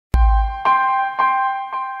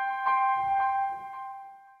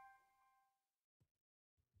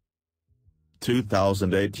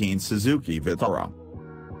2018 Suzuki Vitara.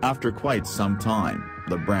 After quite some time,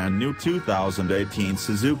 the brand new 2018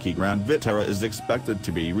 Suzuki Grand Vitara is expected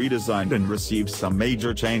to be redesigned and receive some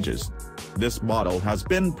major changes. This model has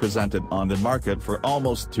been presented on the market for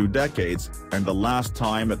almost 2 decades, and the last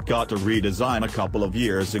time it got a redesign a couple of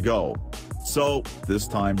years ago. So, this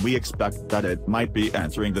time we expect that it might be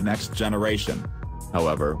entering the next generation.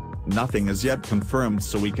 However, nothing is yet confirmed,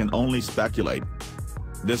 so we can only speculate.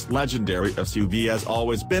 This legendary SUV has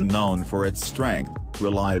always been known for its strength,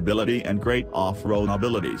 reliability and great off-road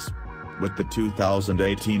abilities. With the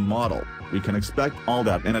 2018 model, we can expect all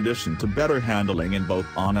that in addition to better handling in both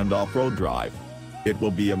on- and off-road drive. It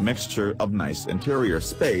will be a mixture of nice interior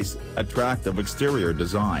space, attractive exterior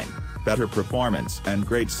design, better performance and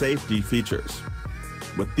great safety features.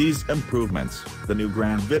 With these improvements, the new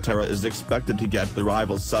Grand Vitara is expected to get the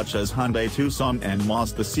rivals such as Hyundai Tucson and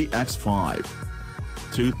Mazda CX-5.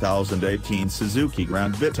 2018 Suzuki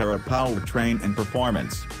Grand Vitara powertrain and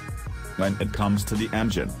performance. When it comes to the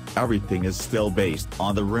engine, everything is still based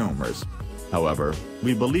on the rumors. However,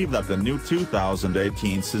 we believe that the new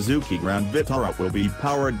 2018 Suzuki Grand Vitara will be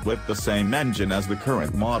powered with the same engine as the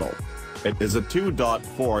current model. It is a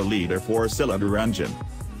 2.4-liter 4-cylinder engine.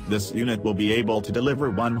 This unit will be able to deliver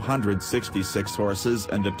 166 horses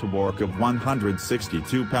and a torque of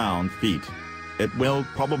 162 pound-feet. It will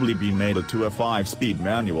probably be mated to a 5-speed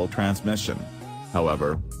manual transmission.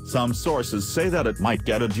 However, some sources say that it might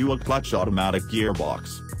get a dual-clutch automatic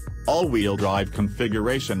gearbox. All-wheel drive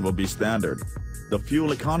configuration will be standard. The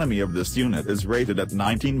fuel economy of this unit is rated at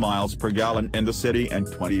 19 miles per gallon in the city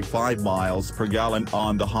and 25 miles per gallon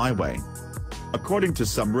on the highway. According to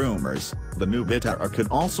some rumors, the new Vitara could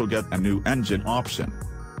also get a new engine option.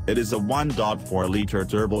 It is a 1.4-liter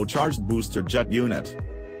turbocharged booster jet unit.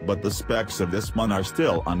 But the specs of this one are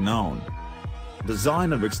still unknown.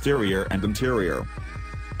 Design of exterior and interior.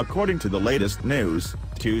 According to the latest news,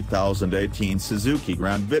 2018 Suzuki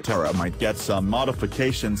Grand Vitara might get some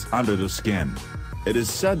modifications under the skin. It is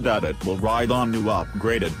said that it will ride on new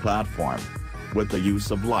upgraded platform. With the use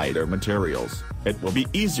of lighter materials, it will be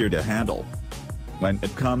easier to handle. When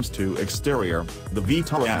it comes to exterior, the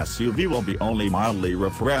Vitara SUV will be only mildly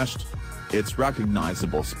refreshed. Its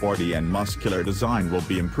recognizable sporty and muscular design will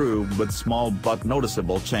be improved with small but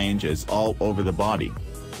noticeable changes all over the body.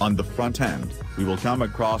 On the front end, we will come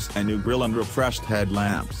across a new grille and refreshed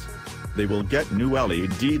headlamps. They will get new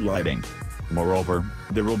LED lighting. Moreover,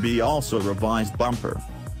 there will be also a revised bumper.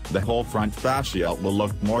 The whole front fascia will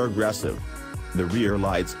look more aggressive. The rear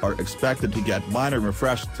lights are expected to get minor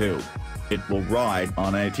refreshed too. It will ride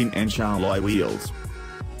on 18-inch alloy wheels.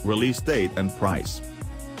 Release date and price.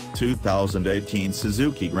 2018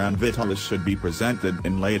 Suzuki Grand Vitara should be presented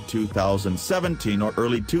in late 2017 or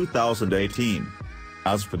early 2018.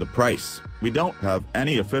 As for the price, we don't have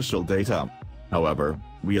any official data. However,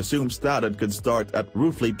 we assume that it could start at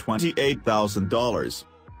roughly $28,000.